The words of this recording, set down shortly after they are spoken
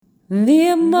The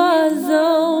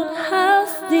Amazon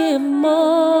house, the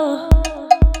amor.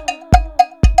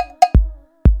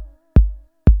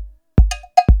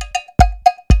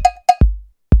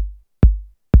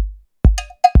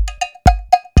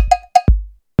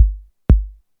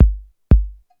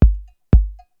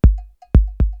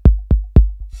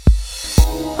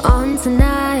 On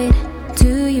tonight,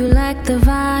 do you like the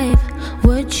vibe?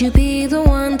 Would you be the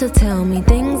one to tell me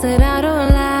things that I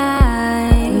don't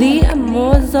like? The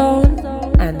Amor Zone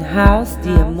and House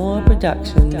the Amor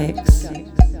production mix.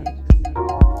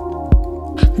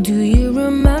 Do you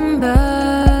remember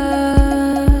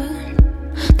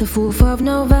the 4th of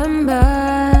November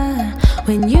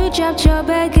when you dropped your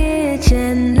baggage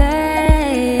and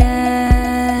left?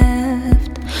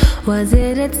 Was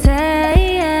it a test?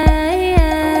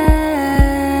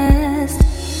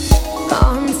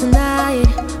 On tonight,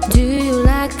 do you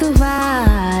like the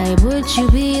vibe? Would you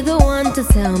be the one to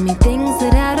tell me things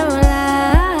that I don't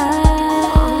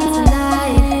like? On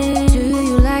tonight, do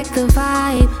you like the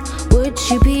vibe? Would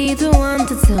you be the one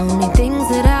to tell me things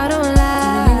that I don't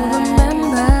like? Do you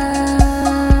remember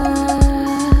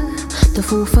the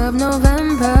 4th of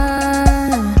November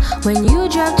when you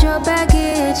dropped your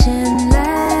baggage and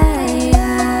left?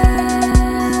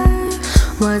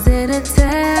 Was it a test?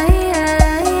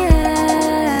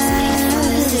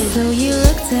 So you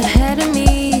looked ahead of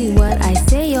me. What I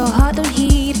say, your heart don't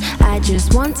heed. I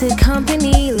just wanted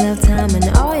company, love, time, and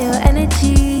all your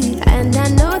energy. And I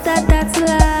know that that's a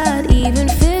lot. Even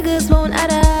figures won't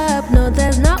add up. No,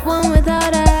 there's not one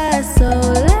without us. So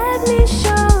let me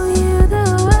show you the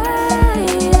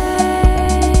way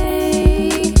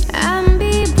and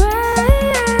be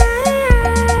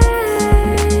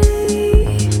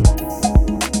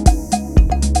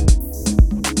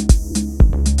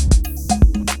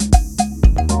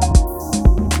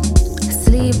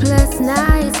Sleepless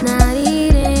nights, not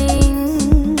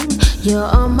eating. You're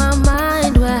on my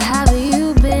mind. Where have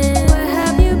you been? Where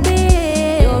have you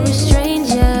been? You're a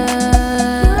stranger,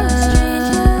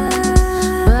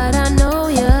 but I know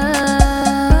you.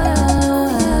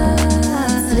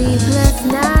 Sleepless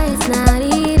nights, not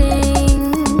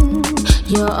eating.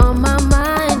 You're on my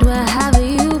mind. Where have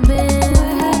you been?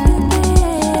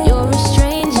 You're a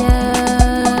stranger,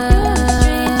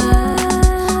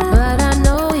 but I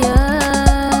know you.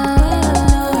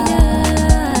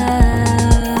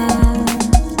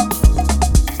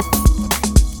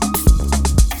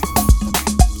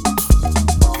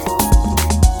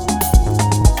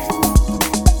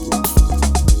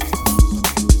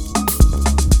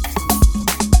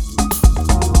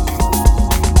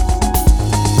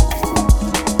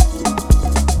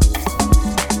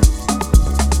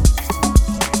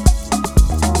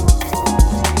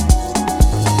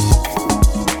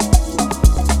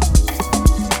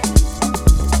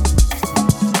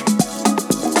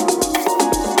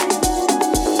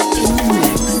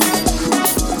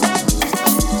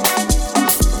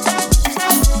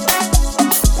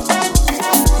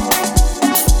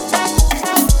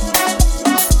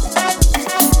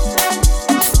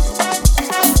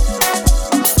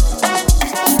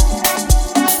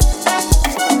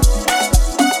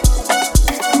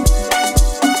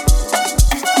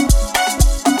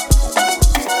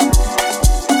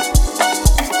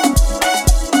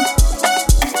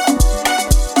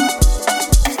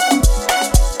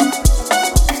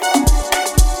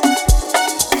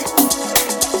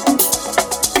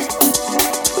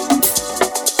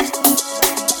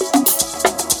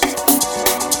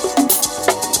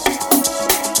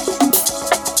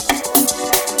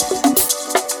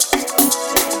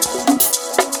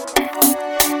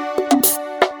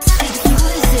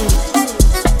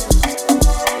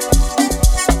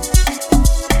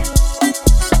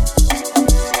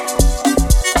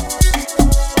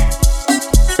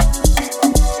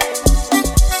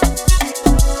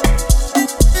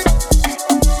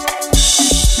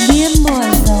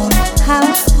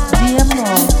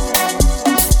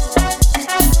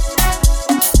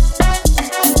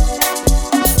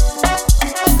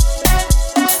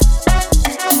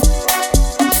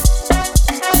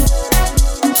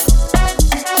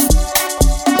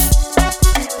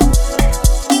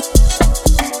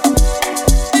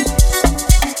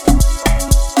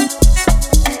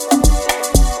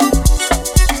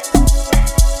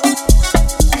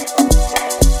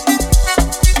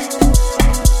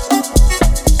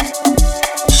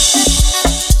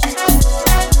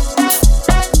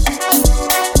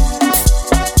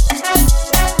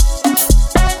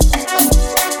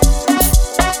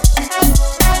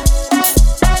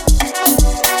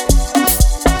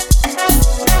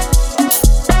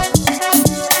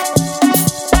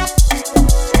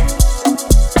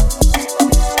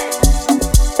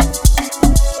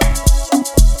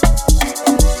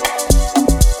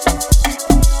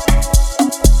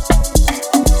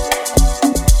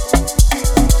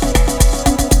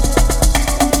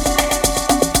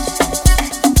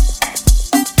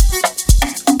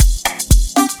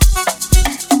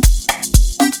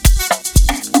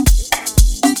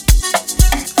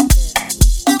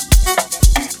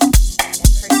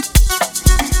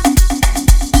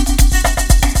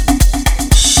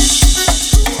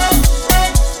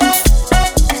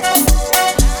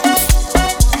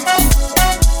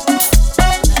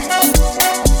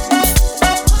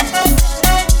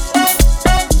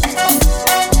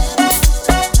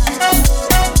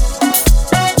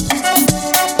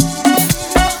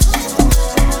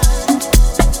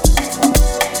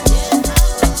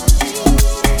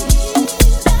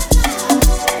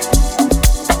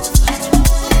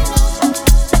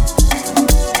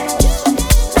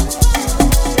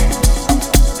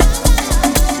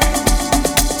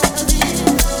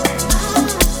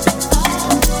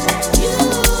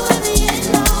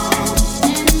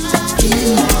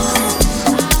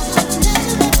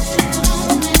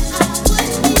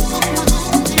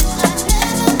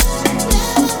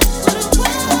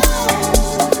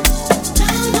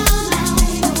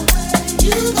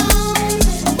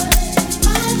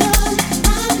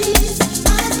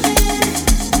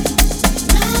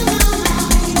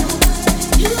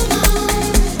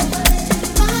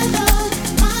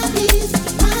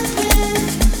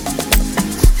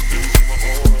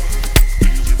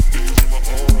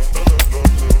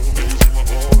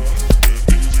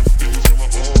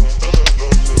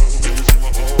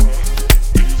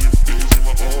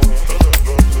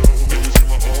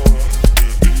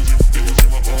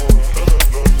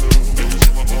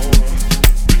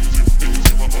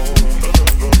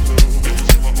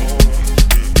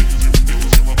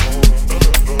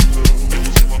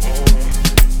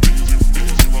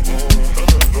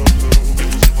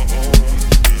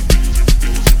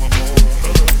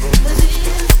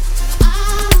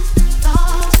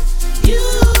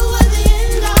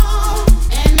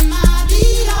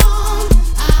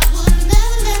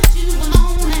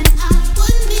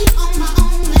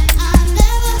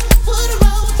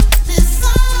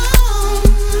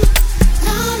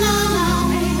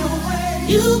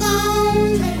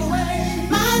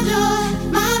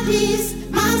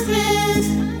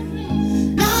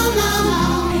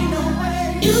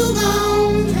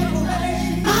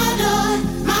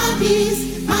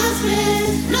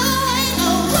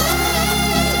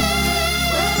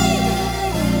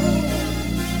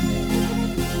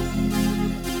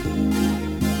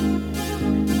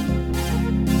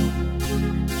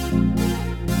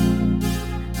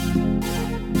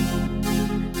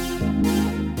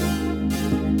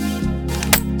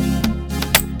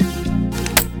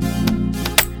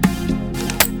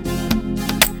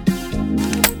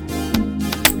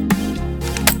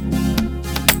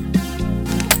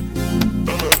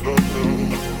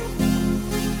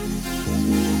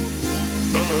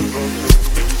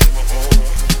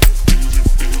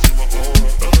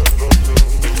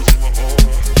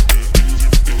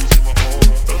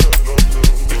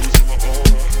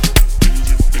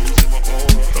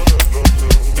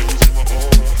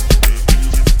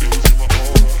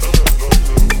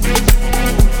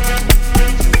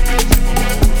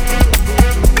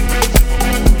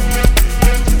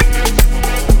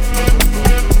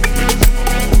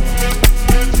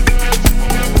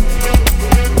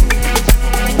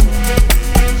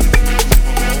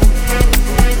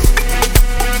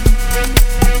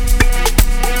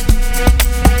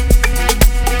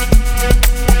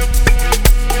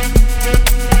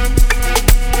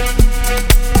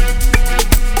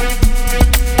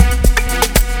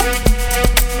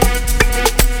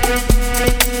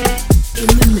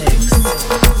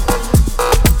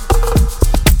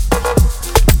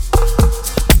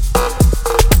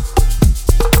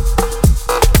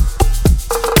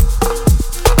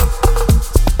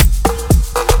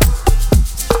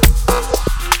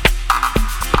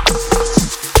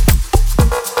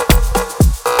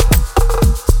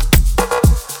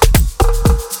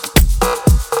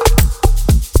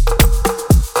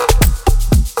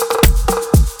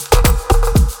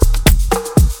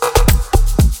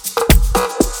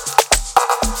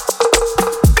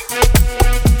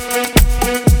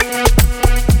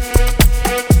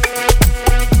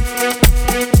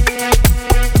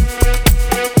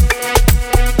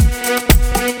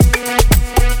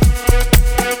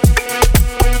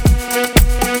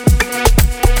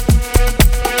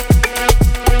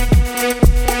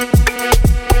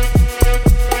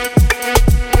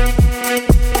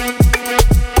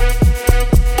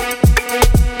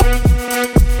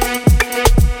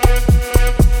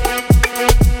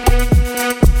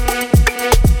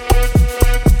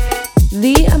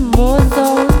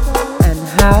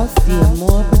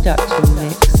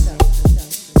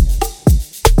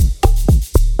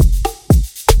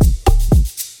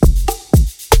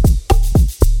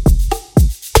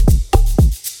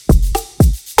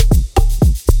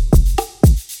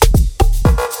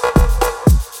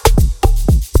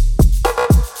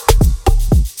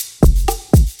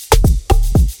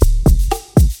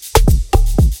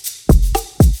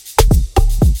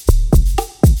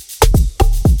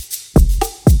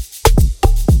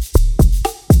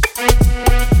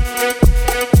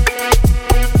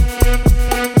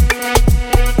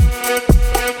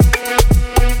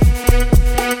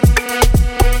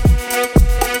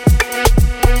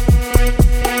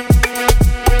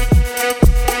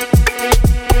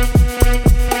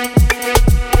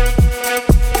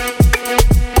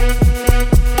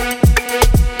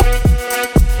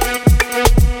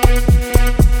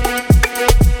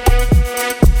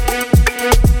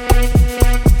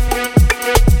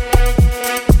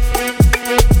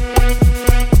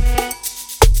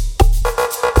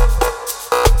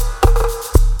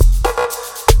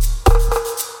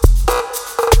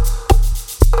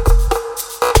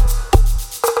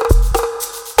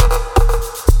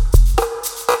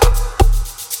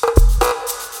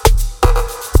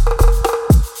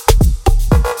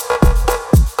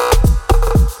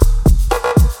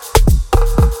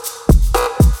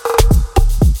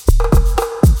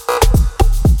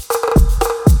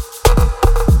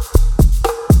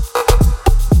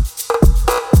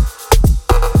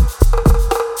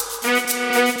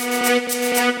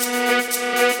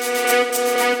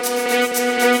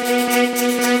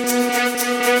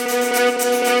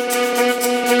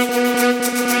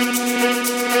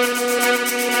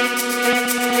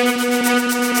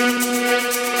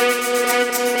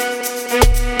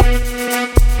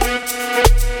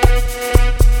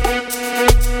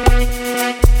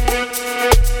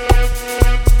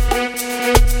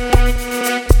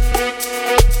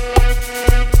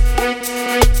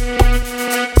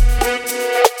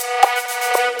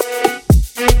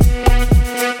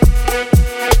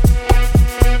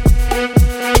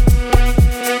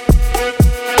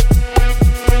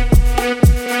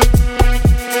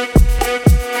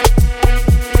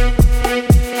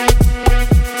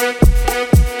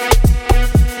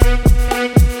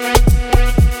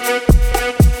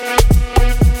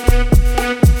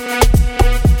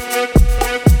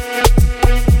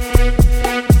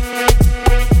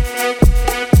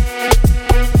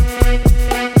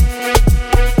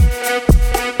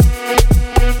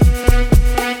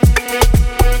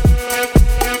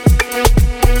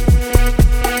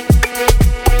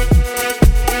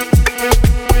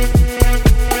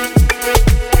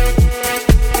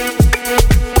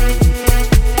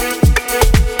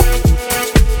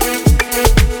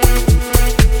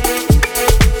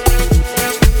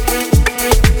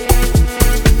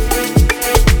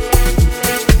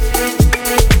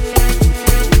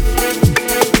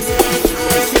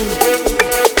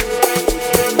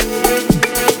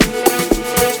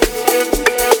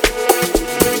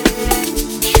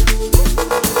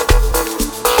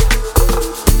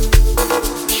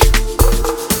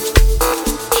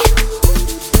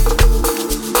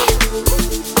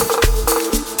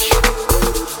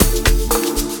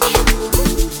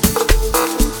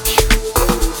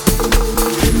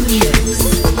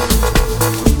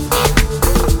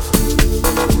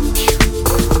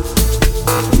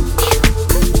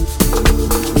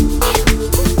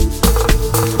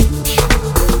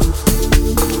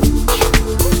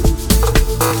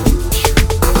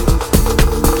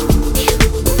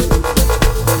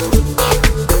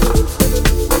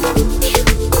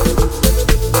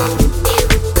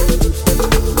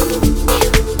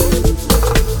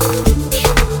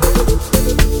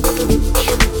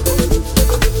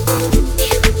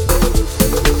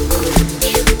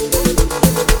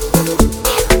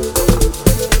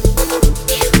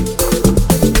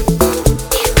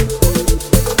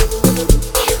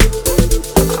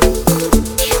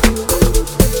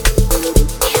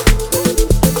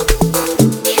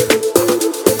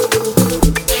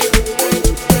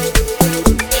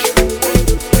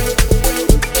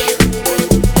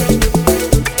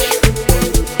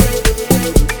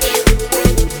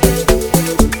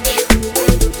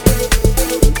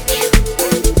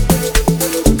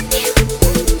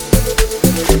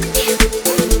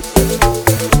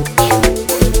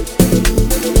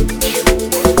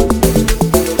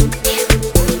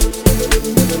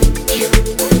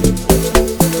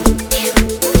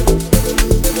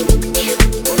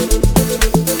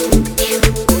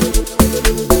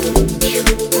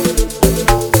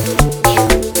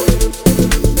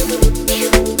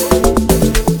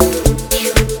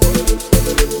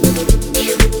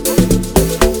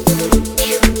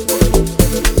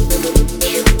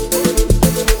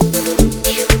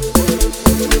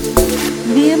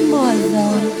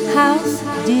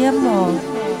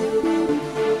 Amor.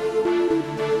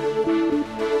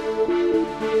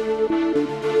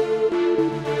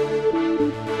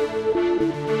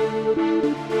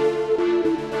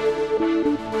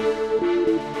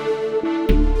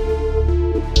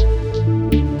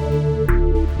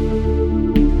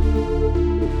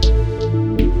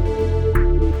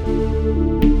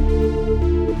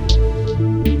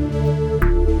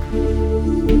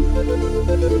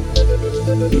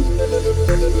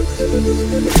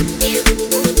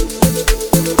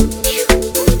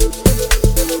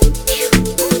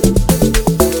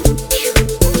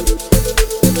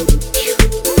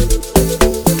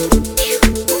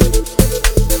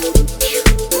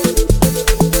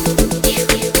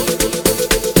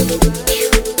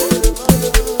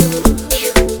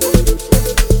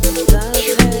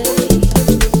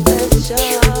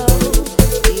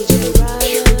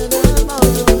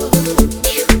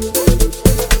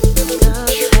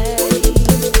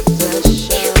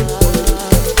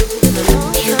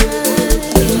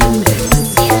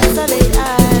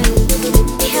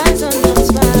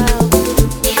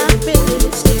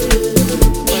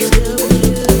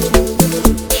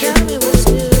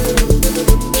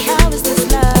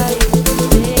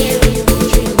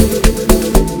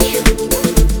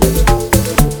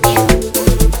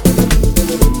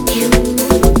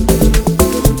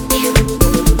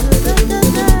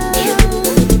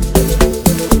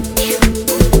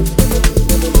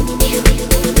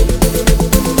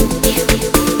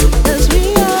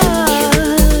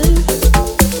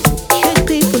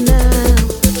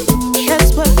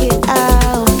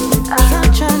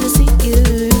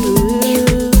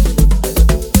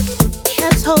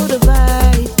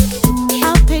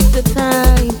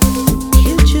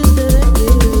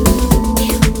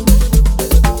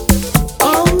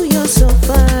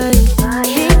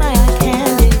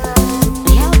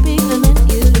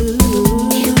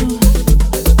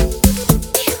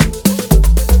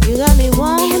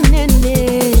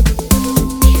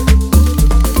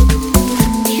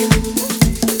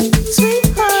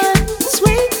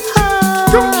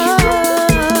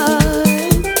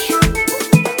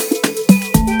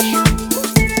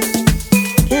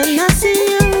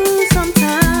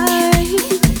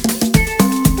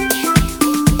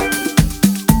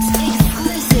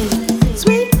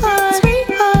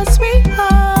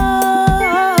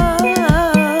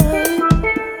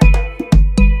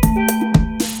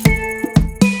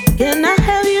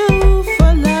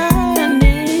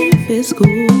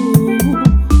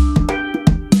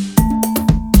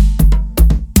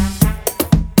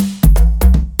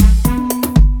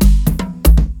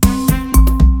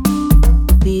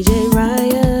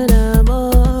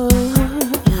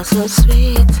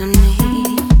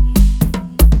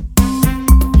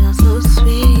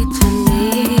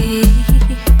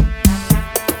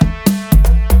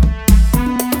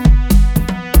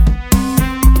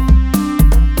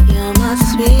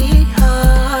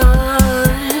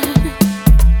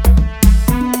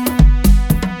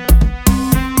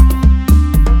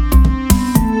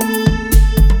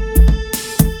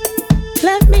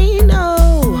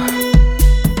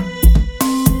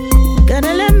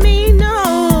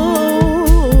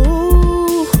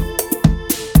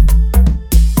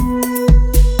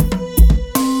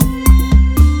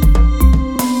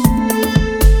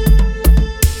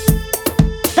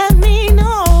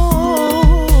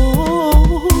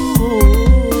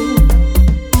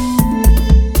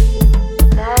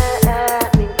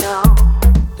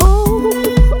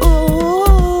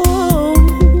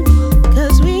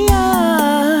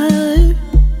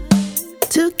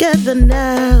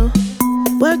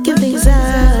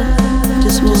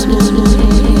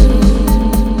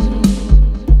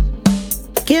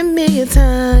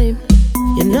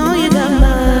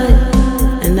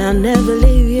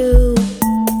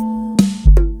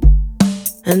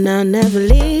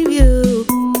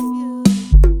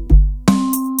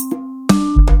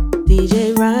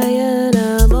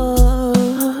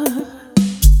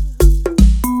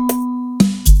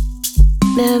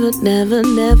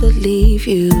 Never leave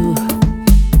you.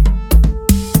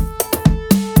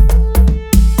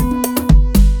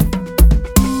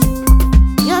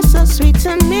 You're so sweet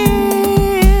to me.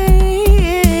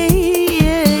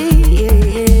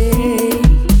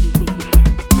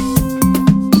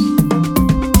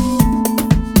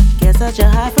 Guess such a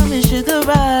high from your sugar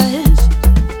rush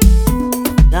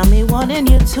got me wanting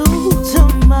you too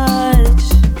much.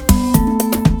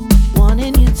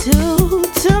 Wanting you too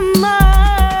much.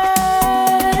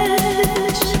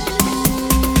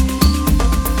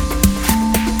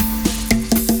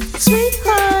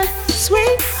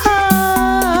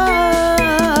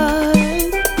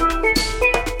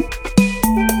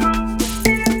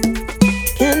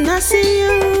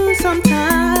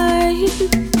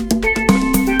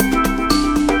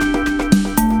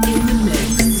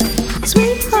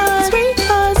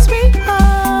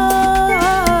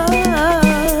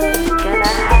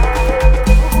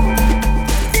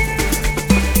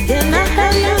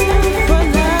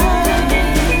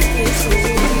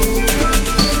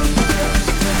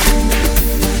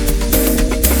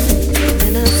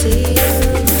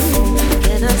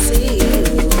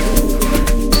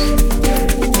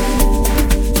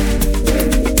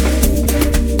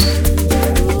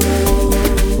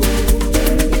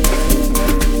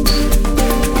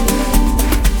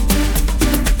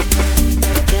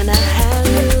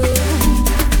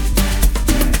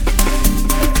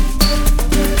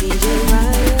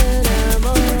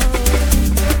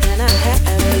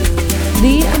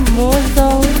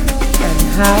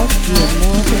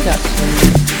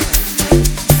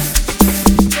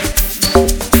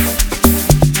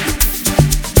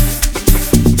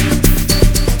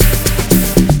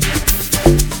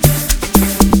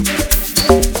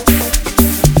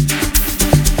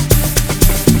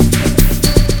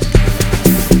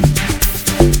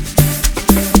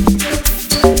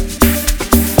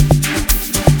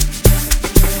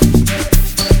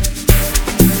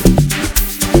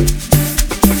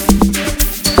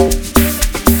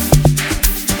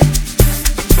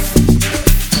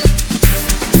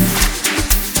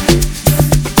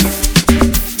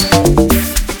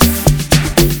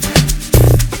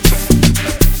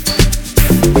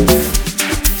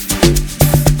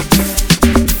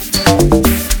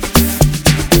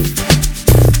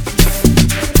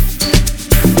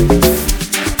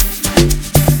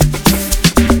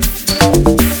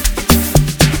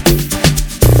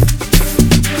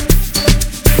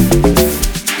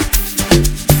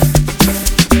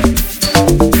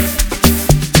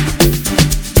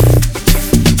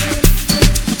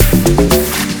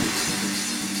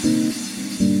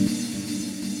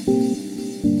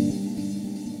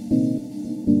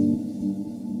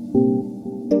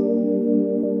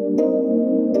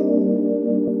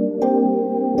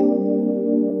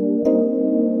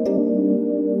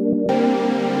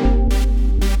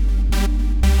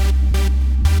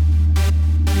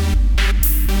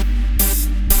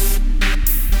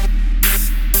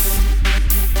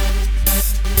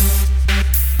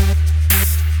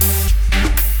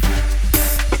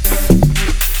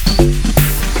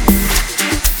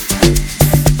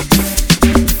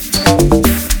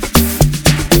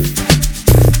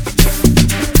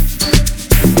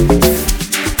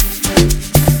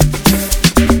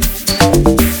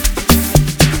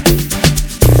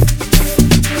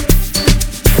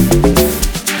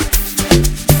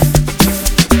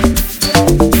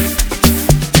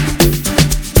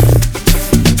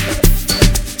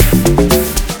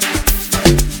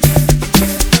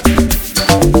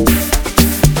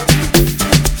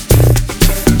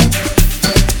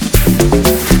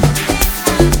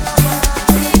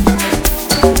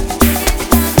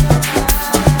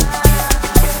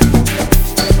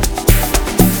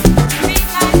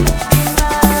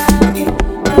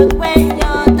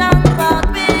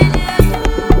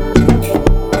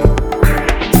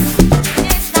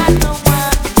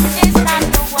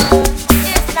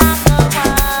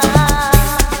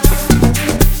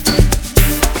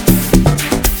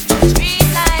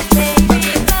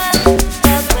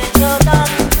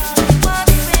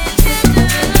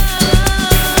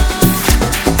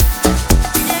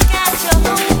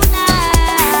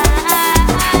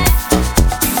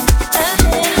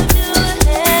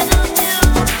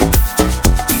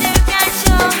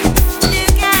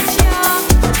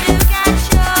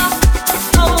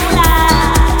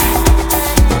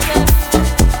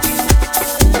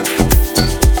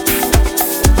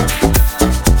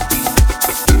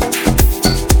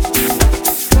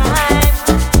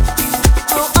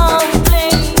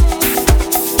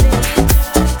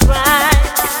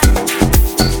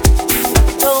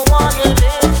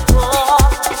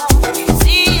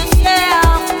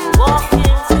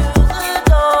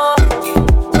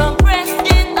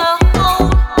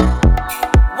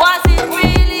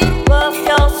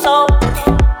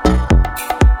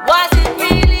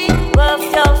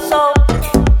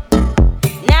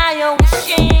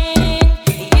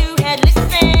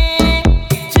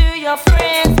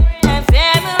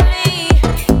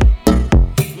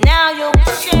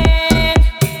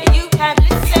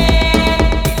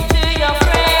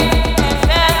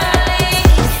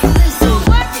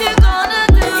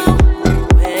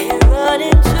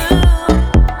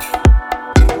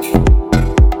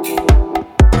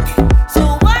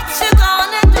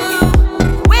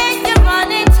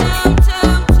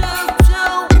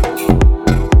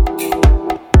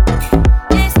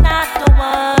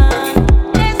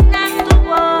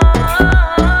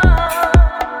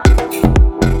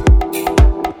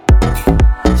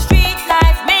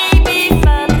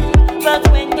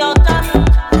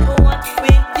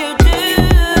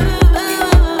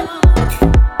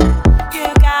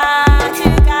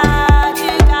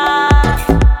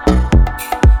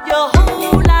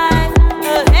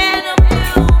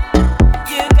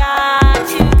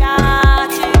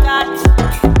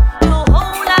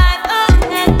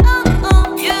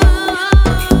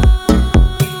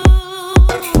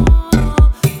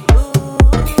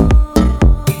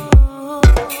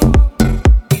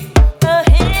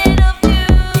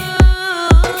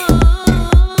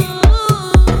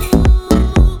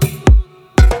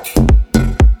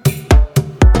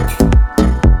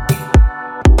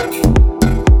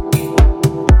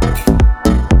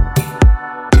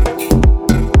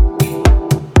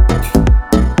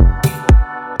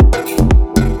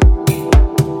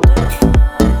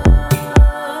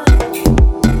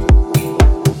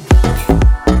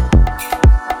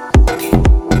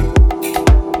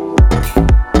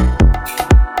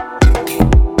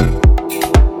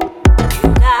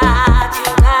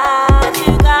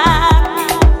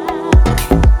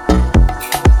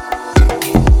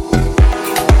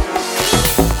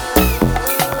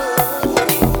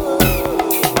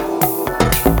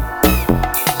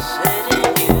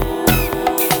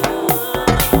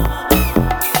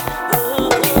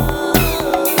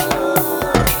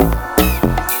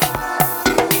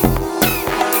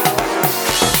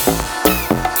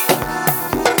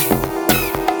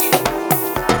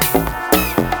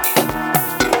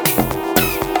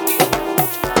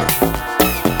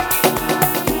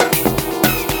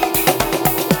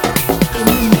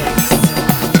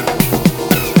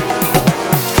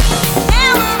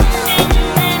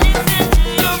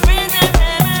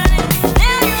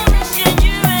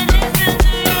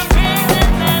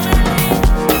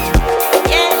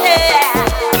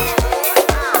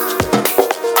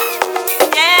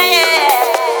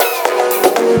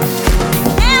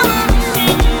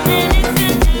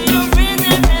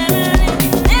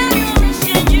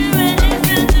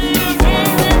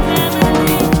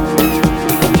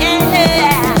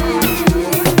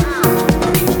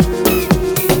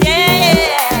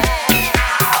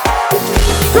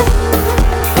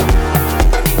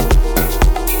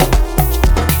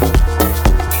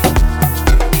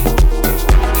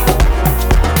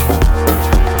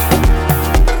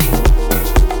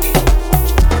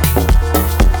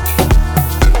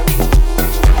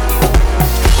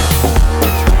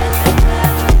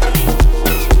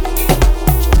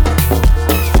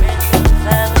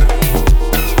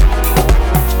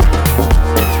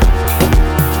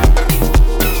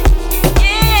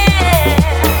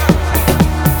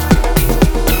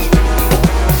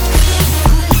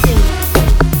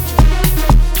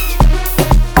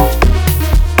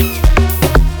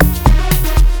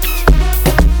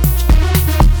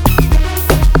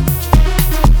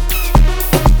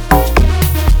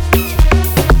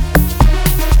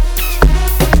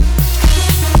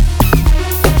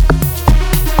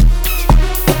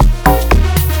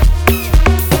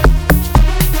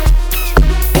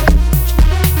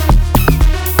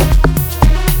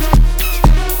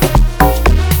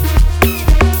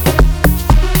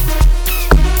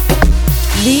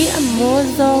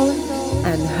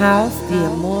 House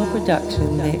D'Amour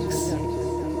production mix.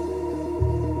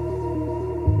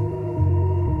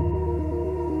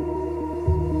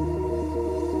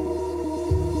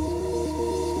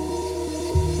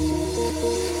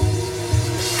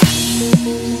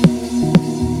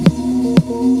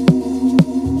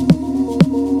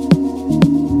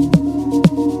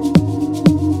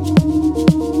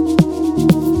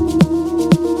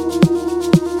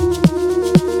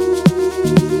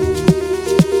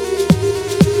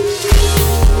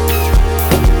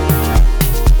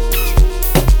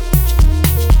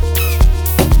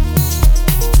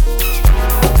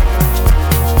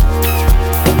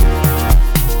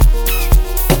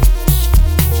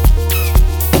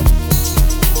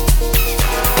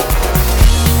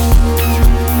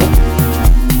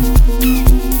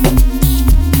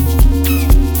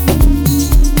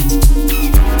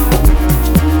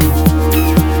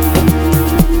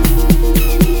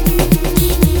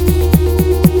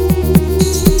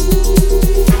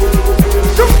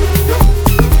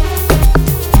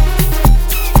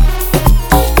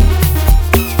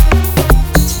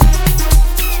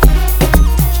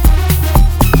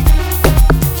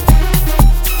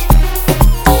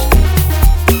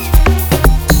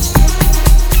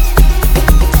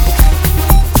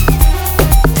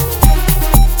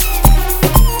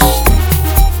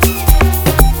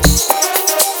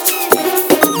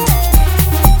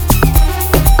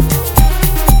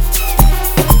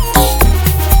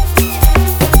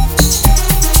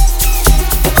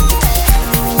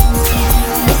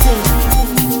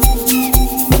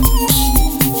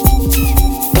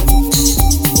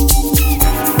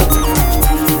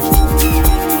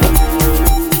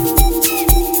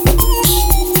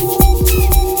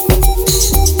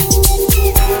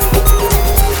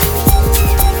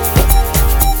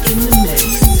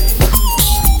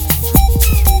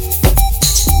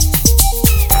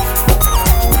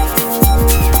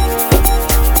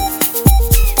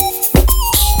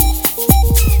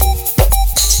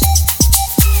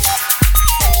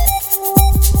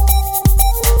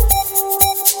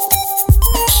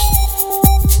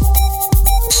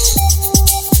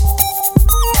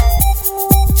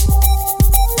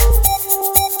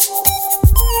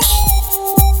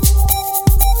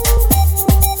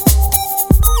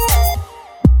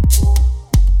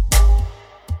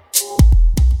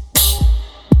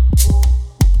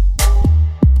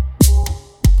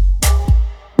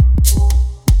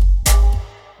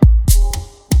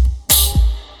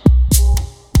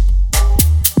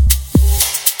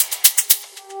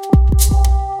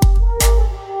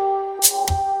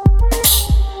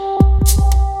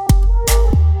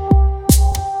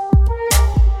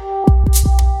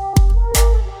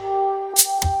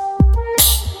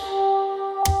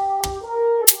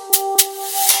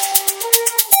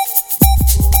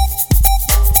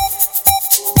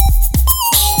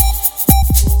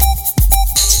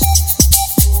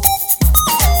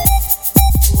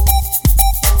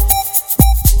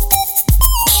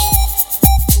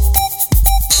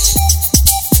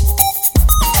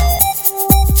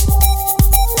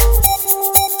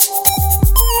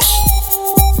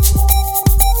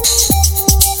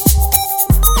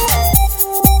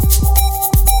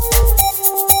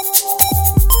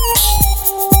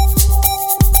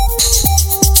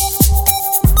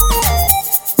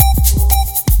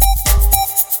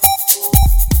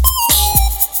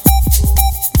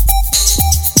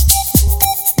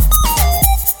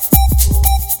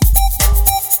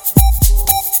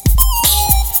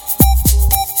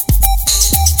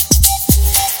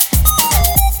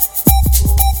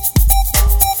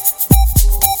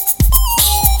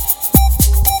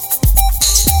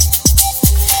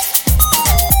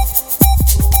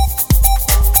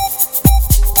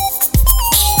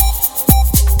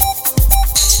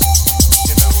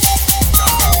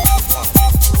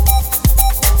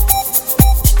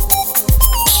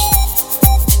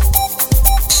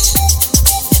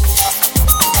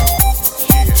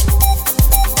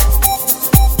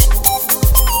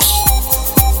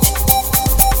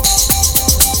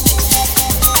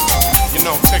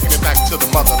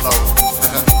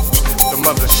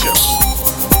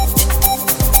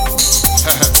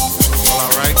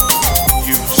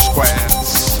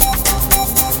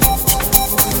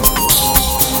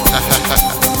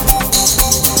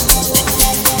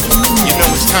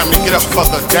 it up for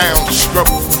the downstroke.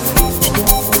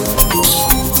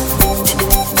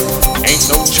 Ain't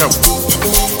no joke.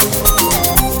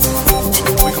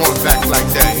 We going back like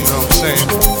that, you know what I'm saying?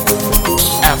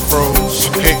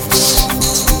 Afros, picks,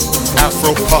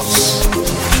 Afro puffs,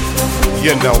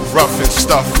 you know, rough and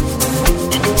stuff.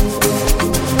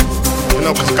 You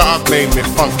know, 'cause God made me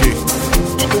funky.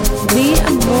 The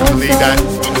Amor Believe that?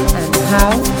 Zone and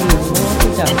House the Amor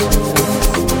Productions.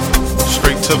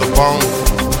 Straight to the bone.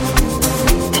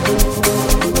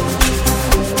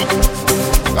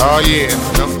 Oh yeah,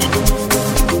 no.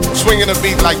 Swinging a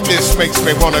beat like this makes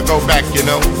me wanna go back, you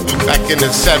know, back in the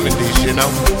 70s, you know.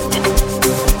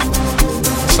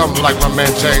 Something like my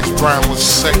man James Brown would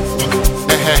say,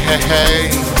 hey, hey, hey, hey.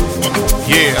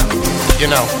 Yeah, you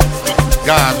know,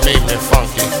 God made me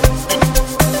funky,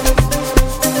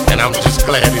 and I'm just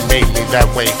glad He made me that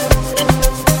way.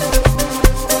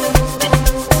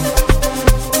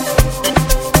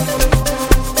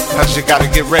 Cause you gotta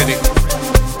get ready.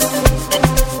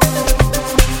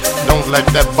 Don't let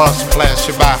that bus flash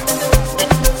you by.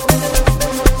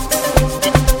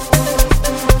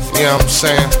 You know what I'm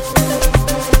saying?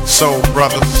 Soul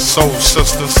brothers, soul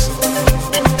sisters,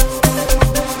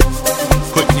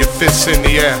 putting your fists in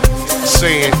the air,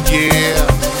 saying yeah.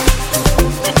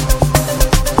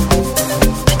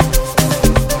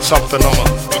 Something on a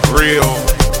real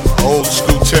old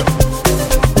school tip.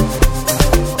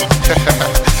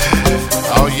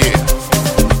 Oh yeah.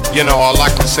 You know, all I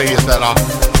can say is that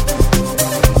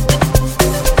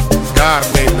God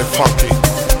made me funky,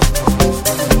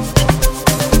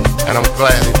 and I'm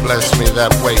glad He blessed me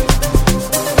that way.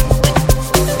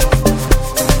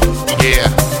 Yeah.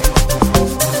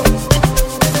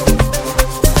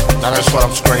 Now that's what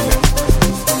I'm screaming.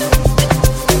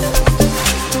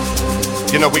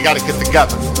 You know, we gotta get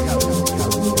together,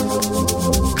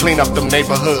 clean up them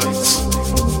neighborhoods,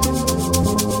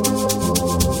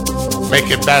 make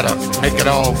it better, make it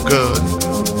all good.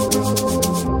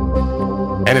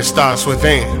 And it starts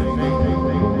within.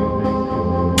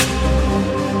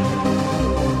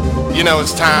 You know,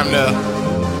 it's time to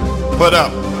put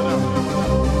up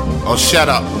or shut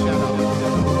up.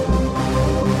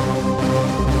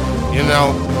 You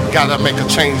know, gotta make a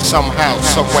change somehow,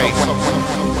 some way.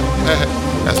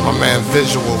 As my man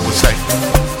Visual would say.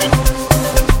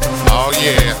 Oh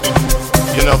yeah,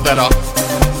 you know that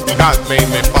God made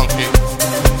me funky,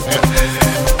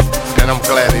 and I'm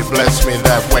glad He blessed me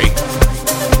that way.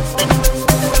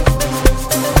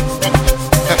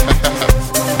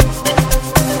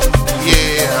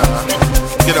 Yeah,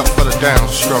 get up for the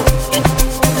downstroke.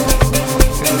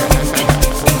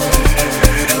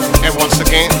 And once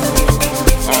again,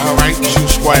 alright, 2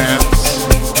 squares.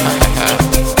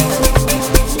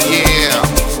 Yeah.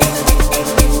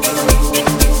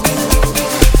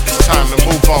 It's time to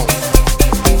move on.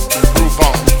 Groove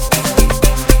on.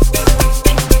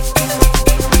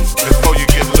 Before you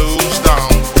get loosed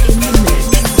on.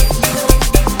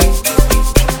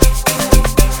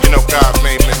 You know God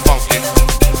made me funky,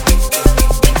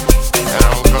 and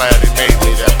I'm glad He made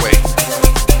me that way.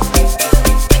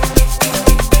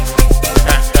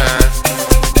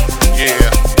 Yeah.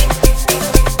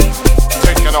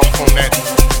 Taking off on that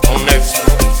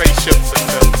spaceship,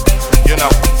 you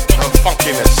know, the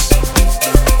funkiness,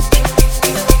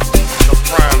 the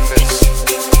primeness.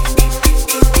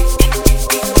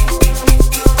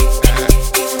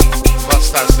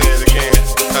 Must I say it again?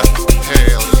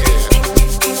 Hell yeah.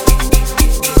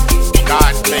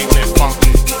 God made me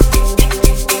funky,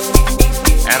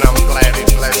 and I'm glad He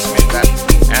blessed me that,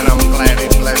 and I'm glad He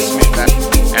blessed me that,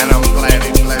 and I'm glad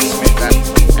He blessed me that,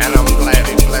 and I'm glad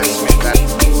He blessed me that,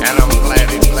 and I'm glad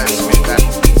He blessed me that,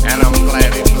 and I'm glad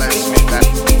He blessed me that,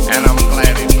 and I'm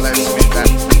glad He blessed me that,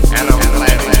 and I'm glad He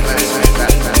blessed me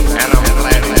that, and I'm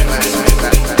glad He blessed me that,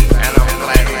 and I'm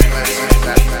glad He blessed me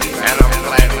that, and I'm glad He blessed me that, and I'm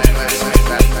glad He blessed me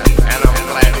that,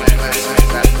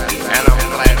 and I'm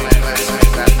glad He blessed me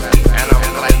that, and I'm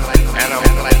glad, and I'm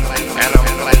glad, and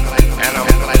I'm glad, and I'm glad, and I'm glad, and I'm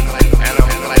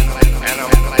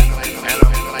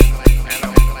glad, and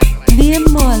I'm glad. The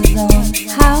Amor Zone,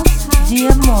 House the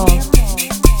Amor.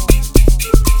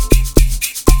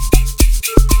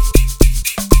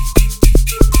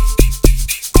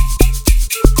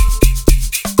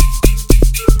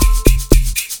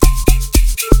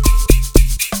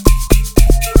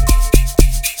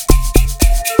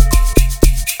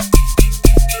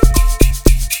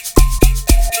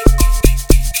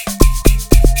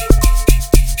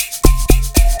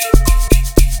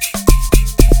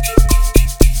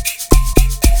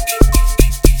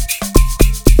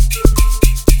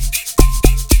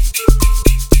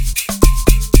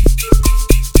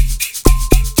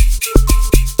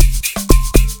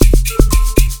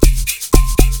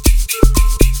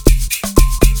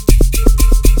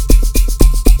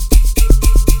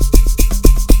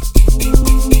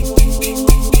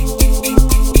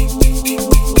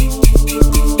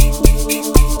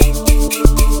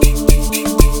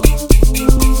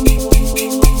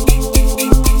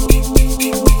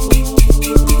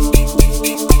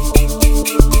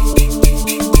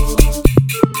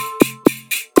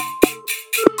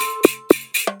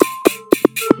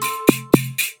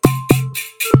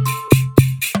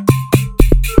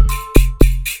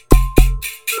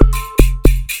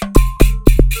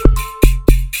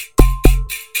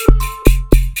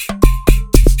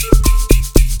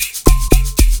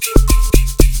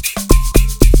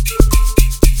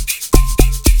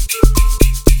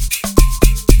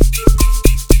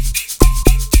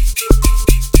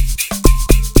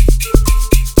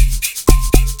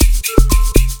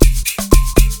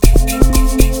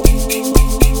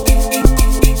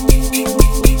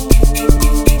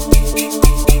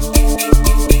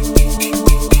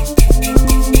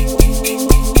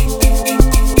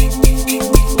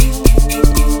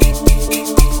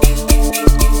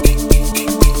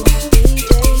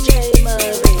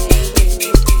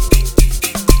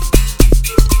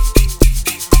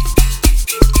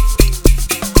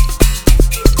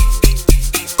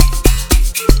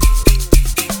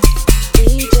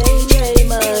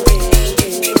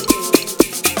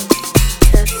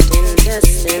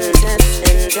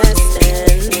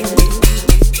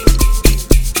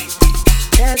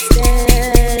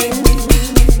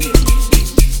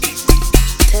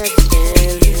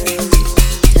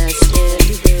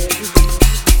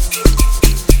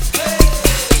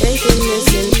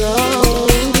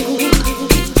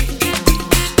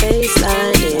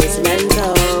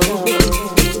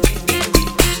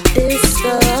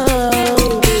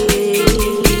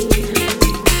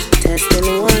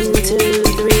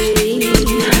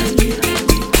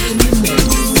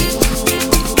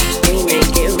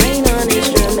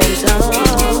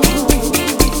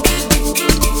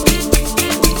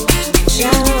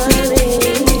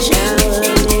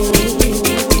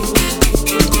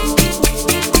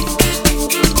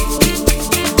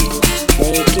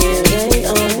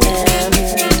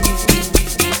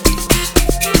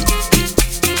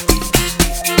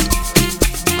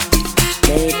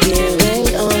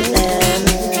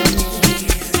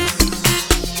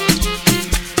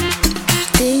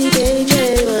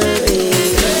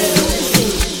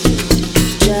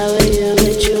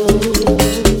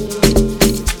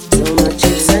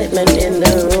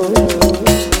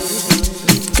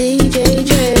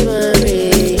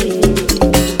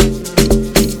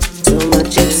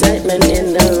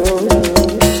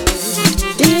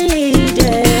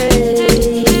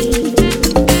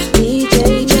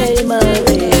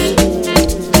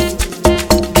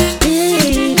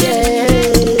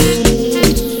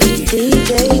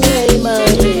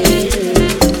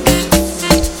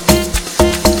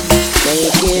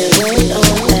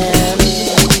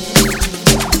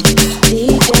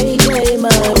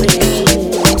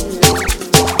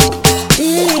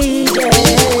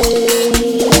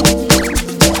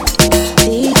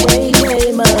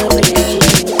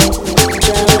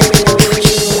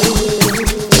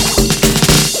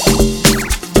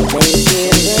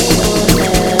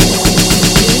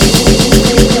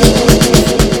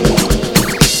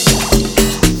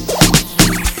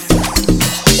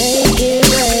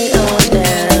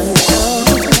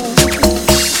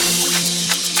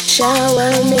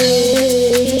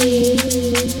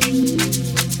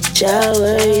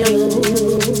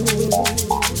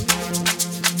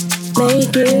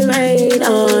 Make it rain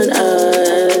on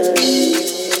us.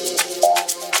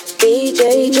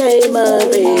 DJ J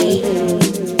Marie.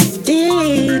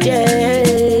 DJ.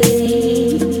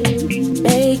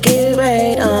 Make it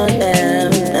rain on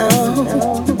them. No.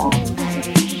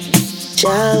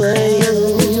 Shower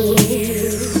you.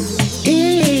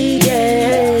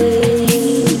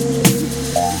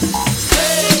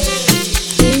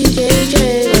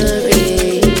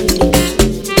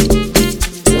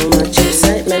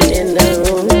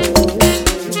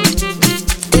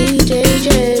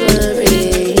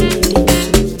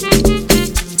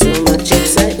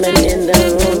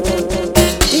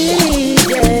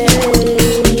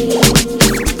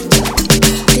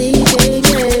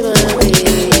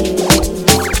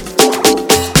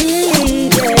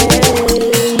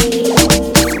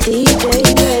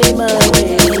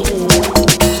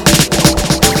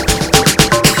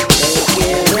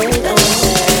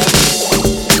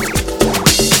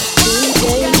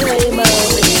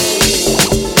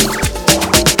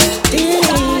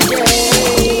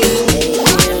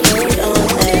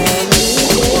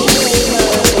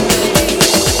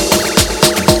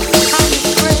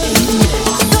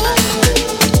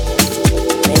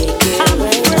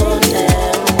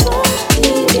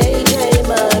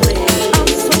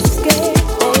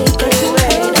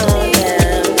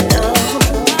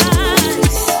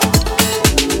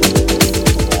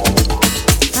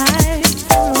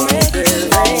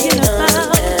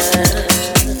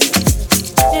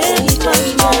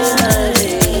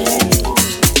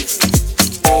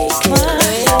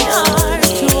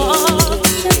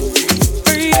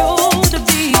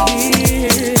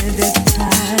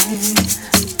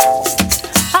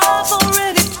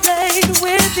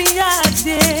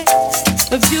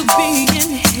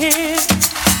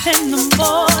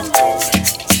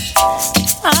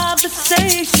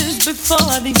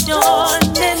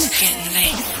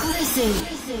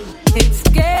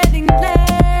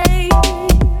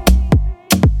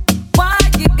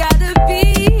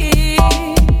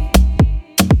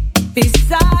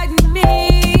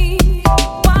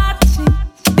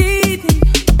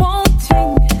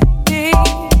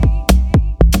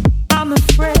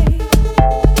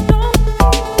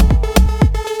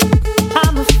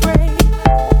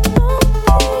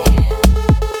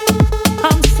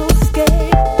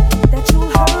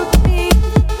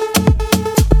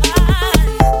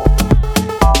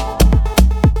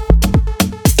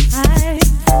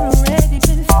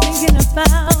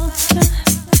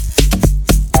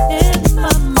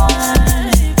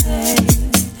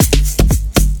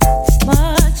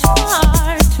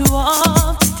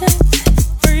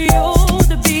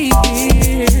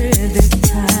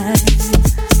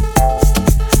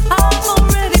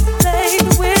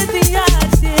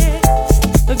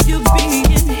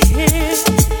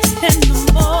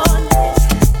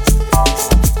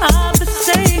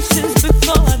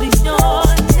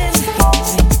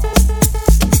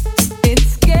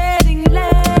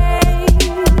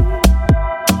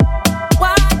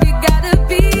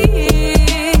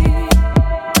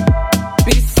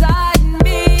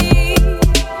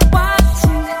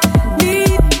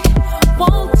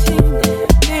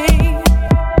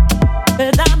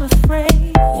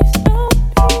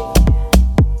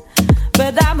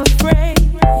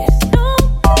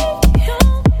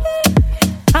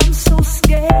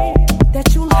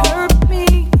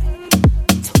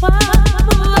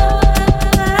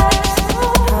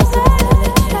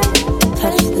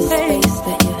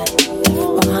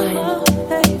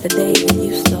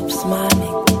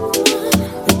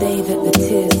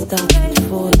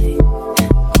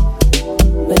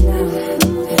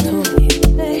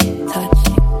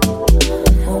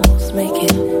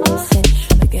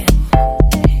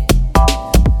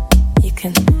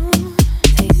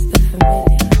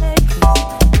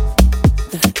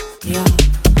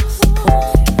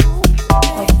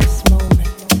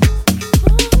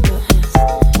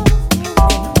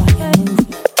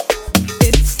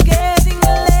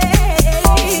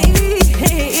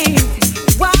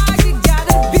 Why you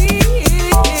gotta be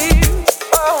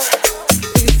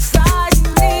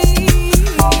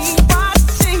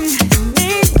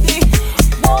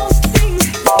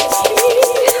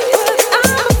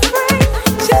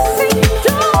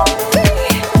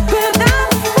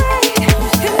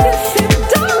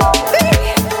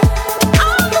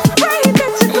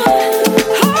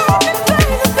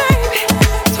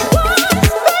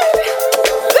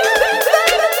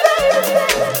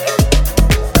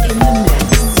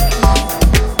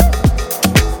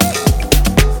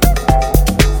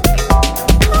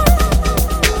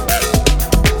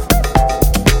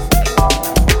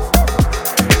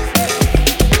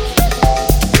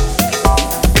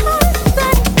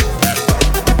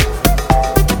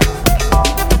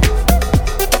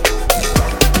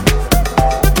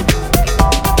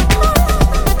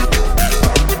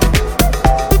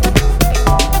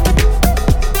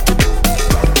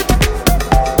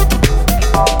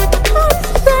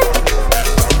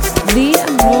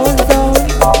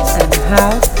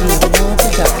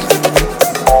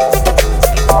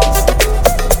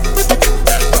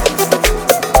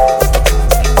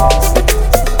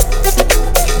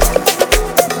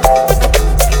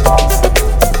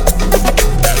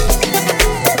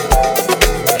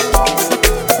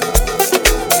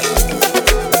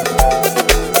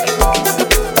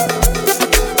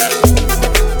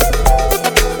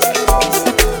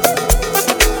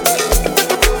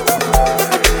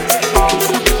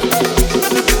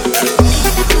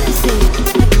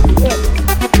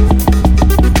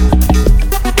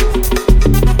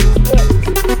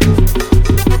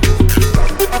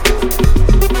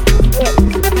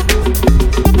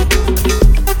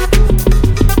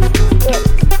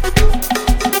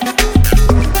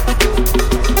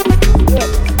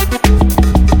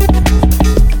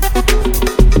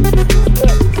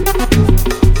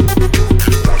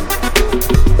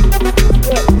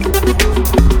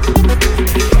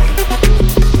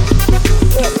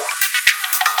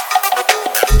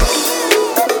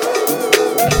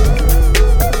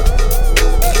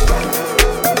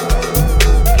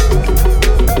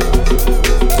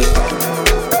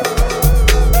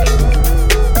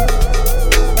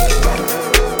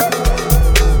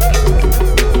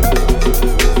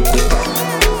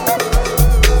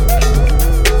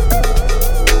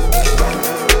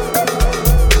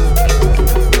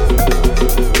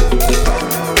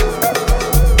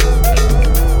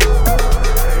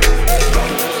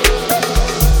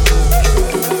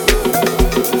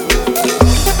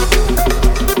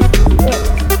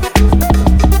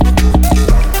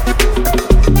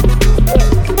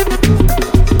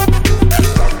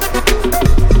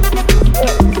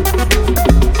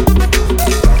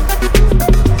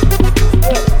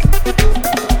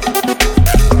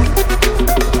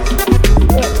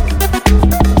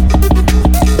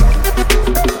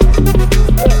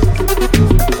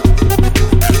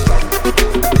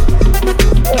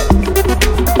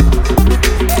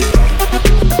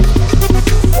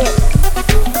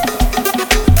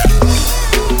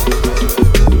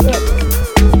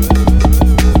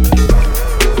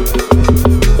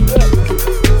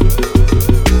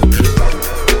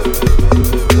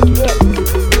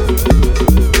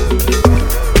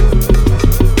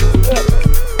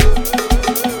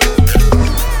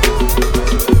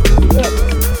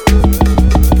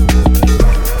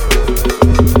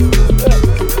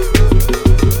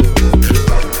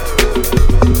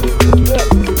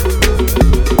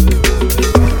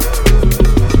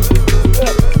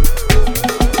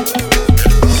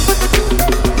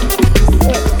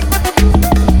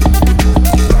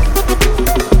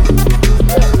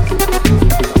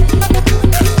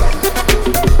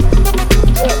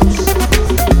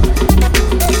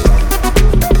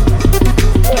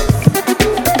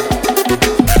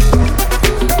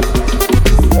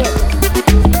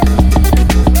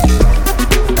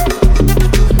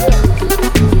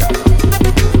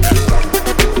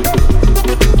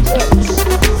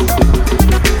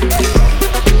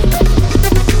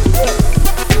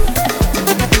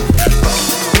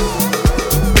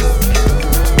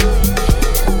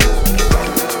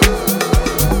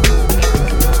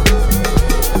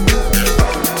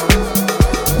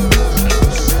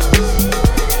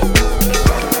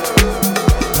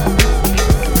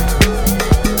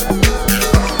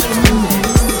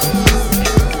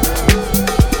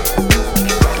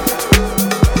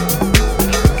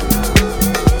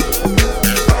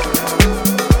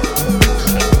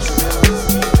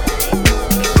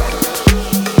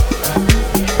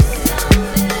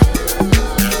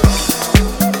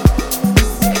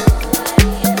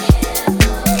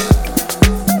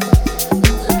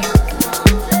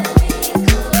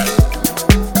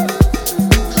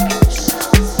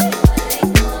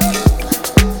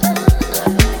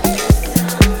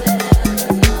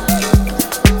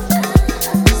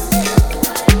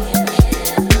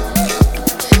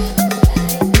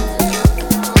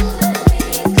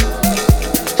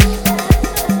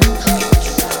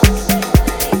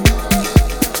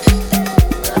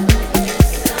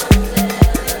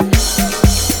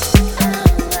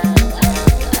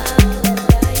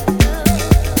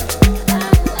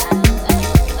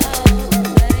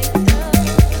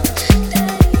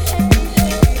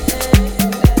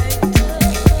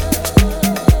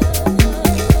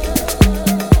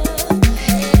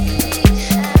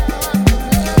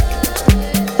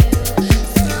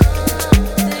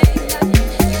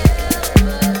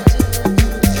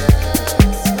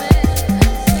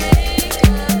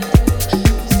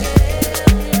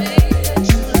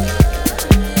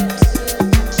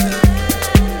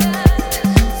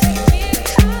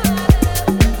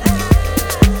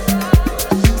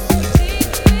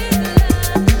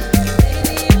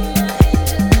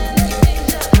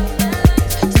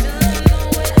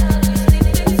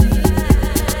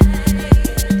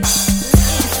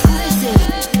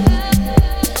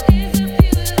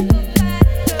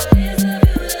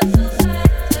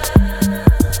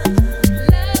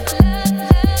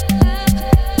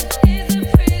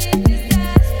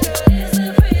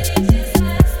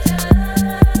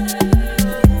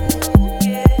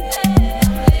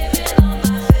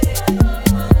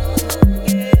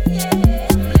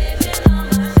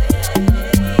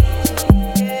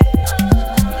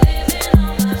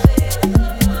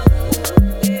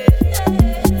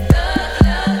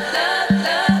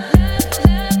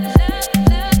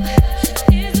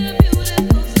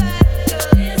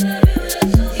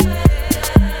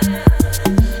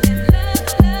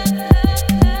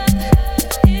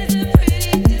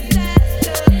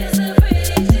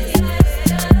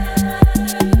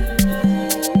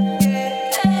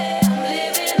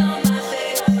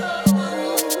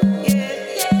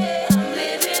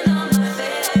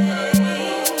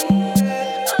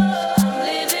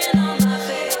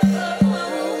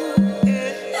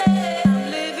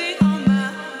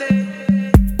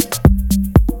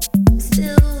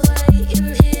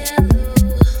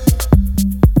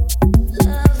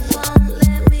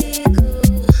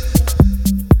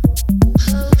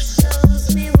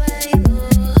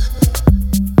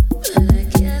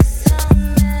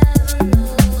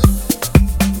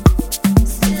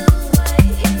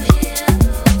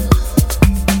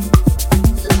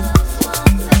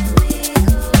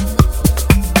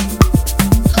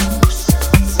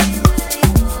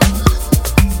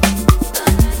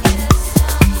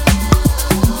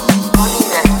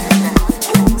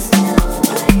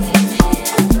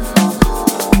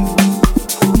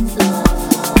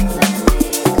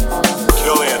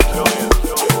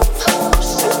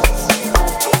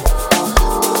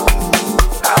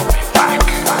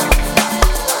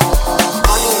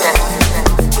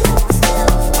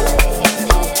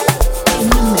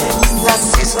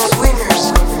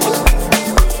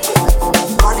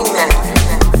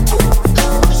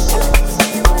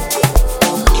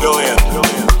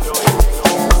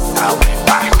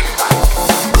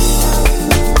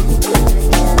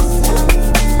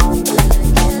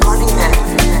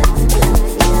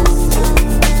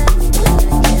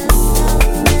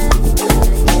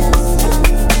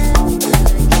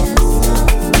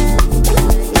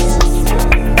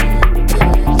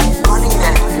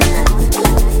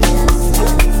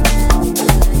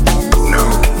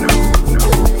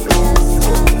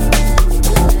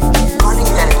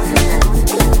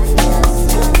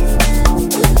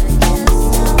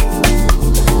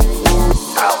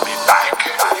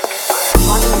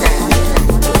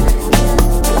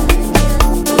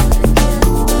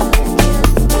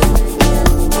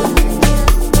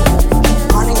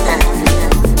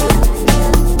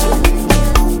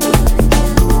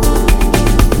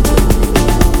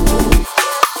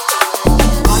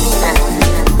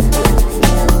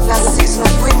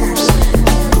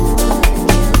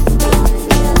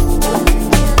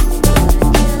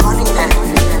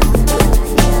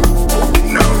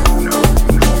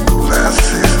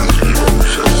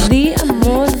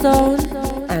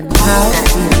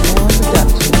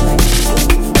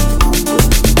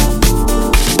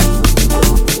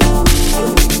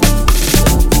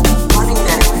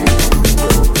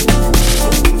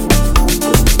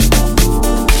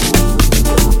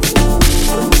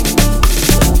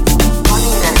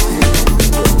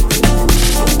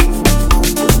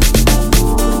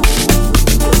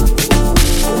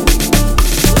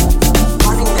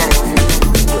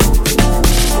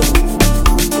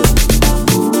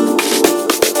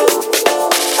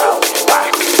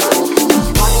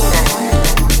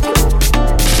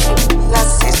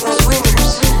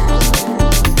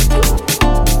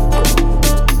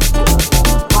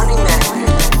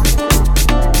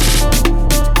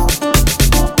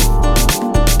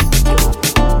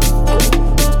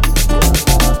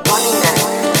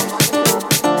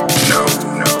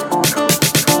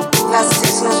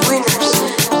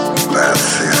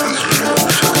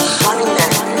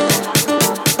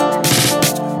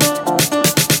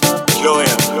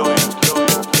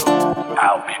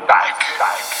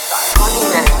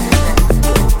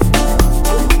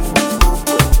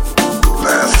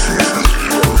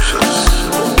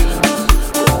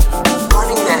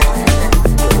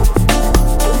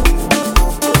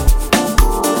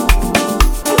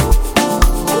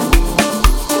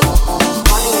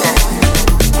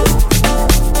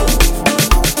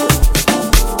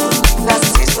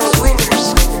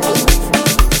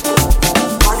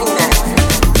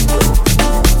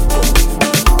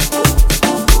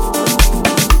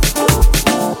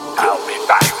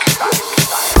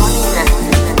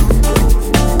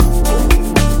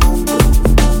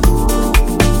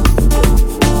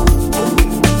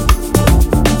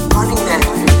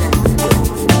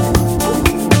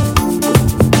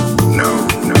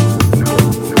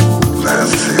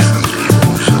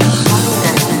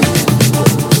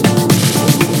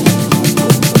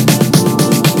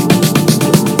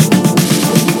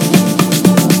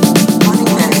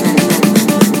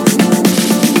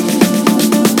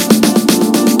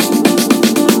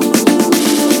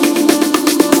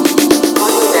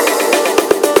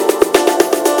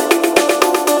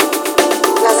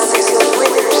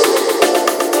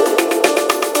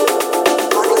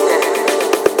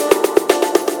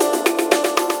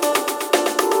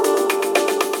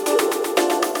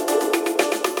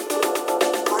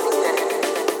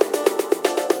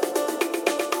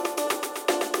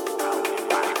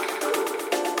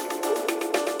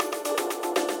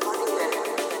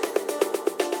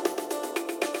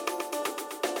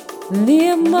The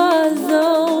Amor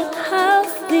Zone,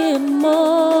 House the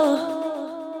Amor.